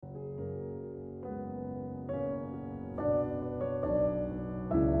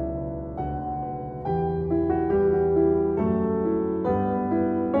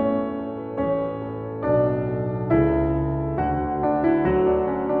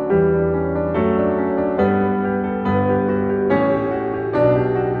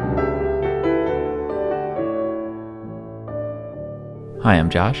Hi, I'm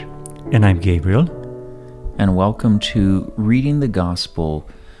Josh. And I'm Gabriel. And welcome to Reading the Gospel.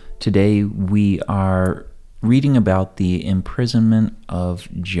 Today we are reading about the imprisonment of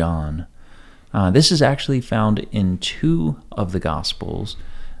John. This is actually found in two of the Gospels.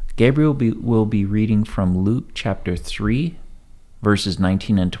 Gabriel will be reading from Luke chapter 3, verses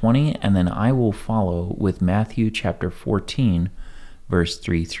 19 and 20, and then I will follow with Matthew chapter 14, verse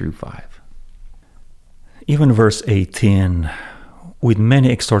 3 through 5. Even verse 18, with many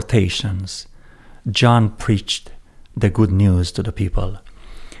exhortations, John preached the good news to the people.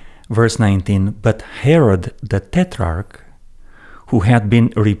 Verse 19, but Herod the Tetrarch, who had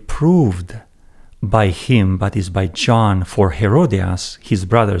been reproved by him, that is by John, for Herodias, his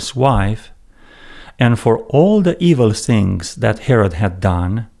brother's wife, and for all the evil things that Herod had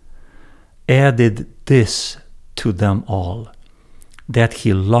done, added this to them all, that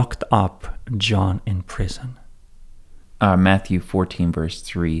he locked up John in prison. Matthew 14, verse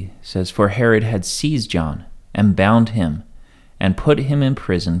 3 says, For Herod had seized John and bound him and put him in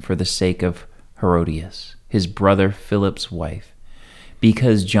prison for the sake of Herodias, his brother Philip's wife,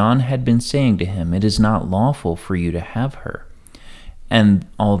 because John had been saying to him, It is not lawful for you to have her. And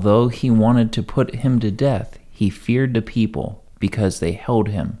although he wanted to put him to death, he feared the people because they held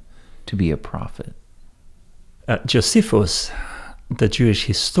him to be a prophet. Josephus, the Jewish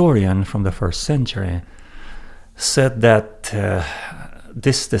historian from the first century, said that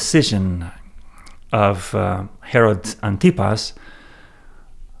this decision of Herod Antipas,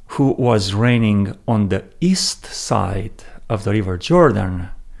 who was reigning on the east side of the river Jordan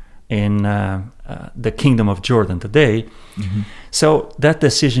in the kingdom of Jordan today, so that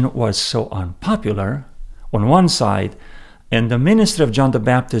decision was so unpopular on one side, and the ministry of John the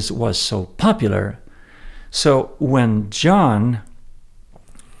Baptist was so popular. So when John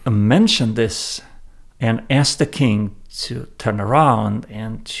mentioned this and asked the king to turn around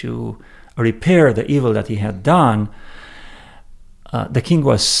and to repair the evil that he had done, the king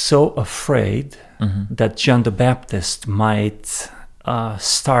was so afraid that John the Baptist might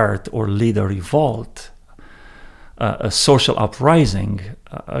start or lead a revolt, a social uprising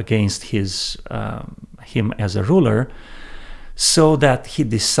against him as a ruler, so that he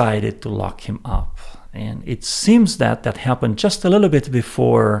decided to lock him up. And it seems that happened just a little bit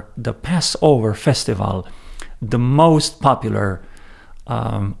before the Passover festival, the most popular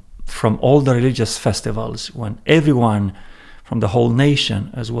from all the religious festivals, when everyone from the whole nation,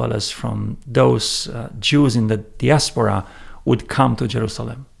 as well as from those Jews in the diaspora, would come to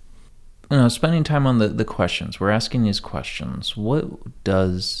Jerusalem. Spending time on the questions, we're asking these questions. What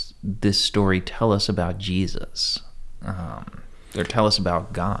does this story tell us about Jesus? Or tell us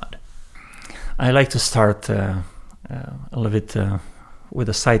about God? I like to start a little bit with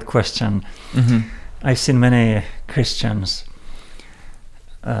a side question. I've seen many Christians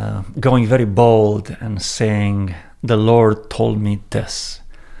going very bold and saying, the Lord told me this.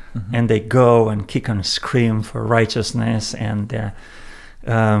 And they go and kick and scream for righteousness, and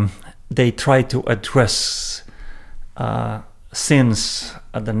they try to address sins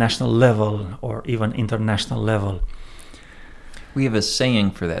at the national level or even international level. We have a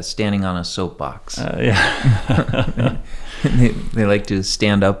saying for that, standing on a soapbox. Yeah. They like to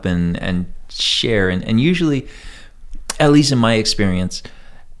stand up and share. And usually, at least in my experience,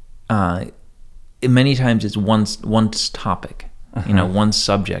 many times it's one topic, one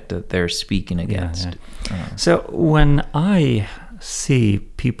subject that they're speaking against. Yeah. So when I see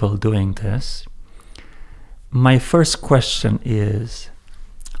people doing this, my first question is,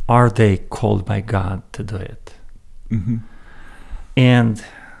 are they called by God to do it? And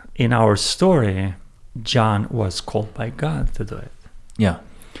in our story, John was called by God to do it. Yeah.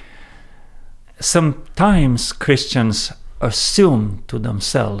 Sometimes Christians assume to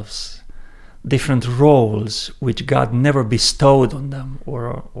themselves different roles which God never bestowed on them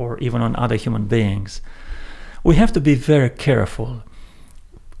or even on other human beings. We have to be very careful.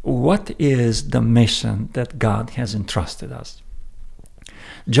 What is the mission that God has entrusted us?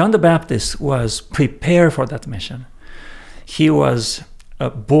 John the Baptist was prepared for that mission. He was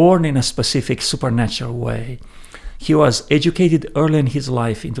born in a specific supernatural way. He was educated early in his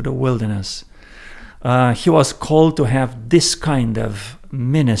life into the wilderness. He was called to have this kind of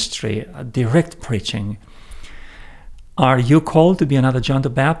ministry, direct preaching. Are you called to be another John the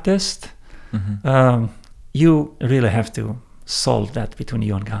Baptist? You really have to solve that between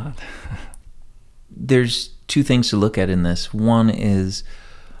you and God. There's two things to look at in this. One is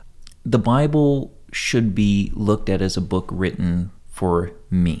the Bible should be looked at as a book written for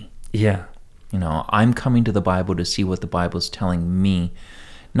me. Yeah. I'm coming to the Bible to see what the Bible is telling me,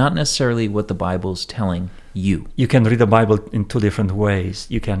 not necessarily what the Bible's telling you. You can read the Bible in two different ways.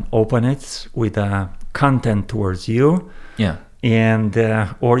 You can open it with a content towards you, Yeah. and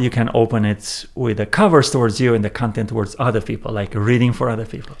or you can open it with the covers towards you and the content towards other people, like reading for other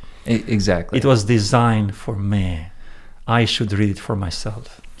people. Exactly. It was designed for me. I should read it for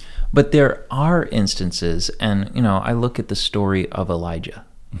myself. But there are instances, and I look at the story of Elijah.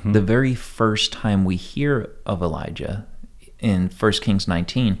 Mm-hmm. The very first time we hear of Elijah in 1 Kings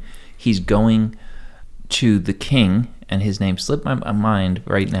 19, he's going to the king, and his name slipped my mind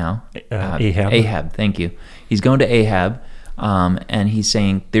right now. Ahab. Ahab, thank you. He's going to Ahab, and he's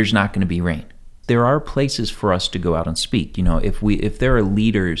saying there's not going to be rain. There are places for us to go out and speak. If there are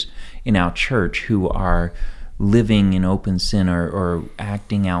leaders in our church who are living in open sin or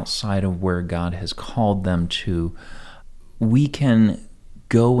acting outside of where God has called them to, we can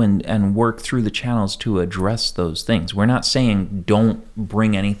go and work through the channels to address those things. We're not saying don't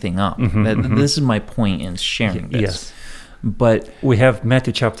bring anything up. This is my point in sharing this. Yes. But we have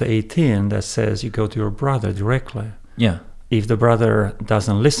Matthew chapter 18 that says you go to your brother directly. Yeah. If the brother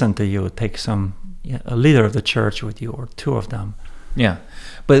doesn't listen to you, take a leader of the church with you, or two of them. Yeah.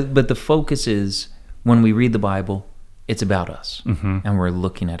 But the focus is, when we read the Bible, it's about us, and we're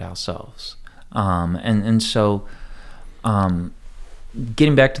looking at ourselves. So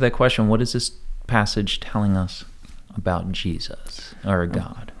getting back to that question, what is this passage telling us about Jesus or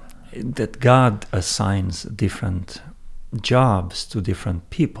God? That God assigns different jobs to different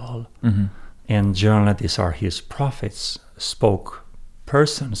people, and generally these are his prophets, spoke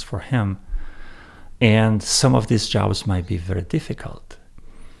persons for him, and some of these jobs might be very difficult,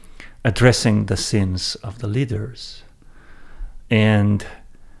 addressing the sins of the leaders, and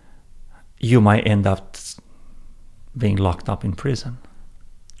you might end up being locked up in prison.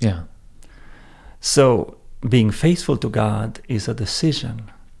 Yeah. So being faithful to God is a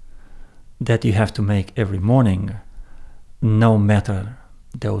decision that you have to make every morning, no matter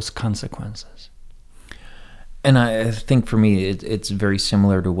those consequences. And I think for me, it's very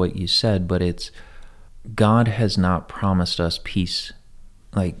similar to what you said, but it's God has not promised us peace,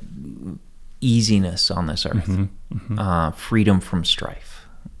 like easiness on this earth, freedom from strife.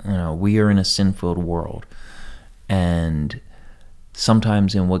 We are in a sin-filled world, and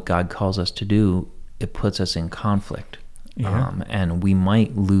sometimes in what God calls us to do, it puts us in conflict. Yeah. And we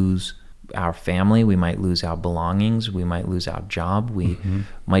might lose our family, we might lose our belongings, we might lose our job, we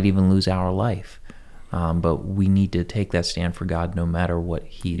might even lose our life. But we need to take that stand for God no matter what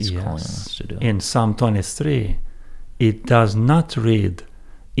he's calling us to do. In Psalm 23, it does not read,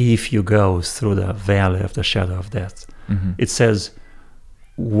 if you go through the valley of the shadow of death. It says,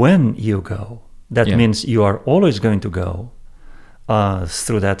 when you go. That means you are always going to go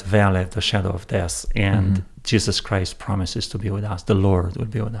through that valley of the shadow of death, and Jesus Christ promises to be with us. The Lord will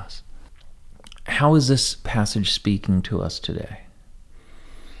be with us. How is this passage speaking to us today?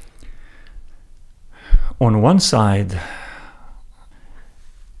 On one side,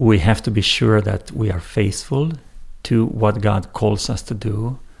 we have to be sure that we are faithful to what God calls us to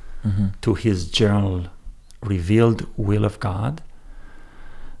do, to his general revealed will of God.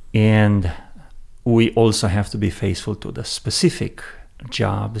 And we also have to be faithful to the specific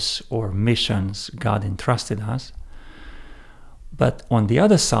jobs or missions God entrusted us. But on the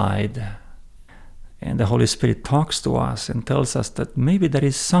other side, and the Holy Spirit talks to us and tells us that maybe there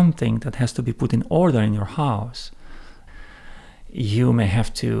is something that has to be put in order in your house. You may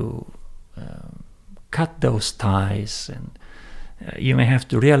have to cut those ties, and you may have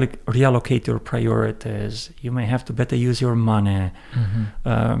to reallocate your priorities. You may have to better use your money.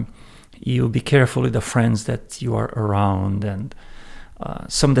 You be careful with the friends that you are around, and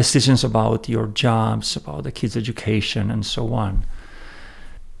some decisions about your jobs, about the kids' education, and so on.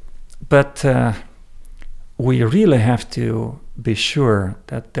 But we really have to be sure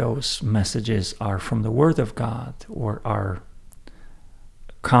that those messages are from the Word of God, or are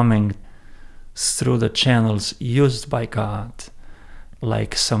coming through the channels used by God,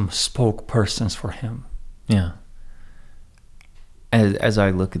 like some spokespersons for him. Yeah. As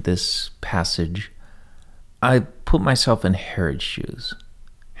I look at this passage, I put myself in Herod's shoes.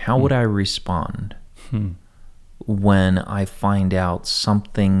 How would I respond when I find out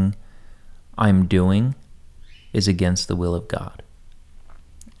something I'm doing is against the will of God?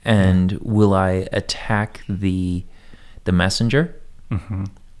 And will I attack the messenger,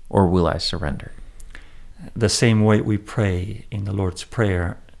 or will I surrender? The same way we pray in the Lord's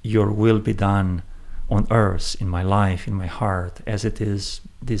Prayer, your will be done on earth, in my life, in my heart, as it is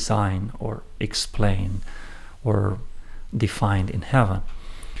designed or explained or defined in heaven.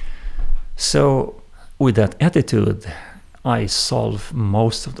 So with that attitude, I solve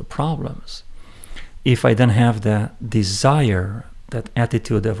most of the problems. If I don't have the desire, that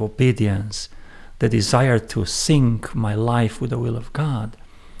attitude of obedience, the desire to sync my life with the will of God,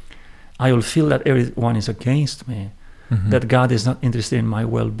 I will feel that everyone is against me, that God is not interested in my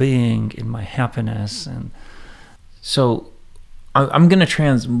well-being, in my happiness. And so I'm going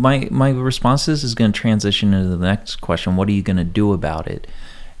to my response to this is going to transition into the next question. What are you going to do about it?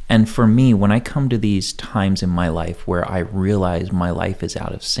 And for me, when I come to these times in my life where I realize my life is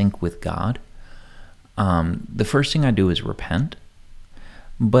out of sync with God, the first thing I do is repent.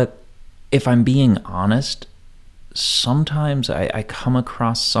 But if I'm being honest, sometimes I come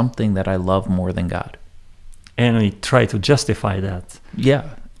across something that I love more than God. And we try to justify that.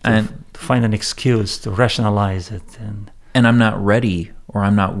 Yeah. To find an excuse to rationalize it. And I'm not ready, or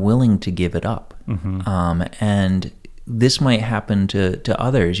I'm not willing to give it up. And this might happen to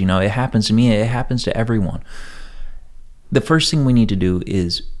others. You know, it happens to me. It happens to everyone. The first thing we need to do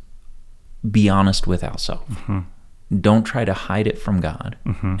is be honest with ourselves. Don't try to hide it from God.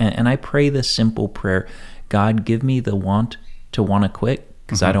 And I pray this simple prayer: God, give me the want to quit,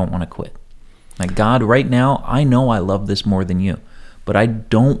 because I don't want to quit. Like, God, right now, I know I love this more than you, but I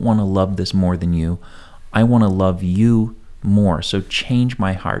don't want to love this more than you. I want to love you more. So change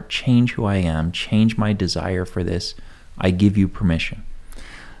my heart, change who I am, change my desire for this. I give you permission.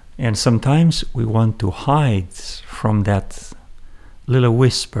 And sometimes we want to hide from that little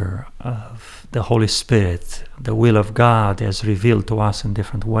whisper of the Holy Spirit, the will of God as revealed to us in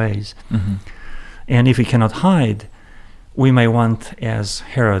different ways. And if we cannot hide, we may want, as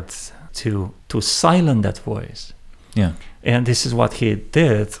Herod, to silence that voice. Yeah. And this is what he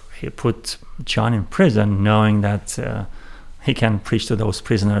did. He put John in prison, knowing that he can preach to those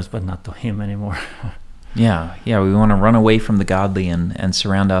prisoners, but not to him anymore. Yeah, we want to run away from the godly and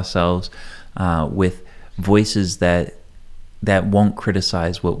surround ourselves with voices that won't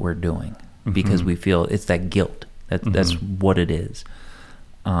criticize what we're doing, because we feel it's that guilt. That's what it is.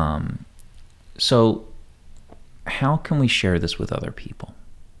 So how can we share this with other people?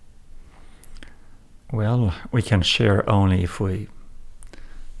 Well, we can share only if we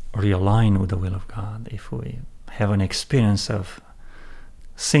realign with the will of God, if we have an experience of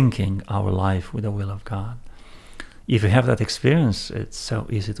syncing our life with the will of God. If you have that experience, it's so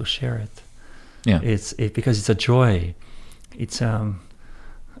easy to share it. Yeah, because it's a joy. It's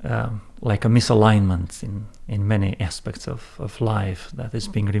like a misalignment in many aspects of life that is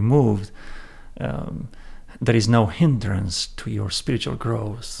being removed. There is no hindrance to your spiritual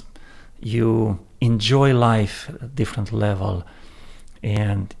growth. You enjoy life at a different level,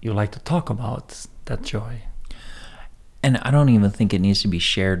 and you like to talk about that joy. And I don't even think it needs to be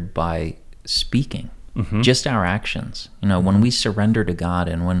shared by speaking, just our actions. You know, when we surrender to God,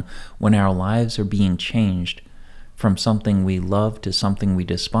 and when our lives are being changed from something we love to something we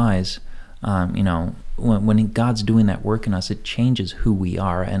despise, you know, when God's doing that work in us, it changes who we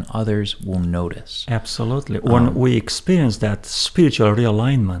are, and others will notice. Absolutely. When we experience that spiritual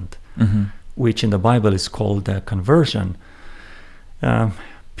realignment, which in the Bible is called conversion,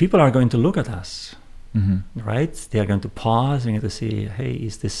 people are going to look at us, right? They are going to pause and to see, hey,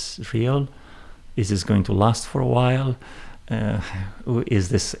 is this real? Is this going to last for a while? Is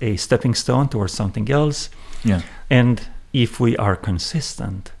this a stepping stone towards something else? Yeah. And if we are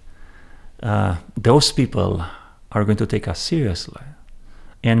consistent, those people are going to take us seriously.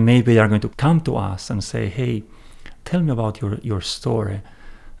 And maybe they are going to come to us and say, hey, tell me about your story,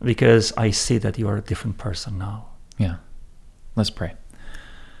 because I see that you are a different person now. Yeah. Let's pray.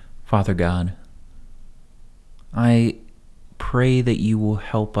 Father God, I pray that you will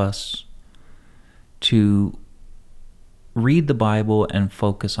help us to read the Bible and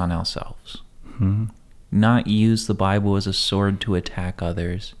focus on ourselves. Not use the Bible as a sword to attack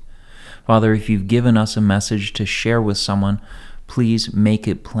others. Father, if you've given us a message to share with someone, please make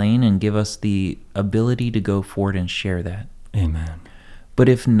it plain and give us the ability to go forward and share that. Amen. But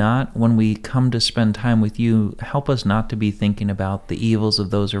if not, when we come to spend time with you, help us not to be thinking about the evils of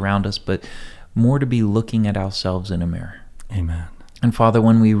those around us, but more to be looking at ourselves in a mirror. Amen. And Father,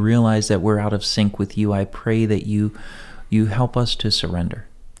 when we realize that we're out of sync with you, I pray that you help us to surrender.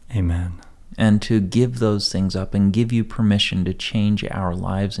 Amen. And to give those things up and give you permission to change our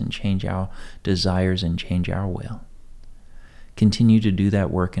lives and change our desires and change our will. Continue to do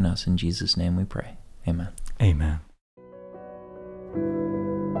that work in us. In Jesus' name we pray. Amen. Amen.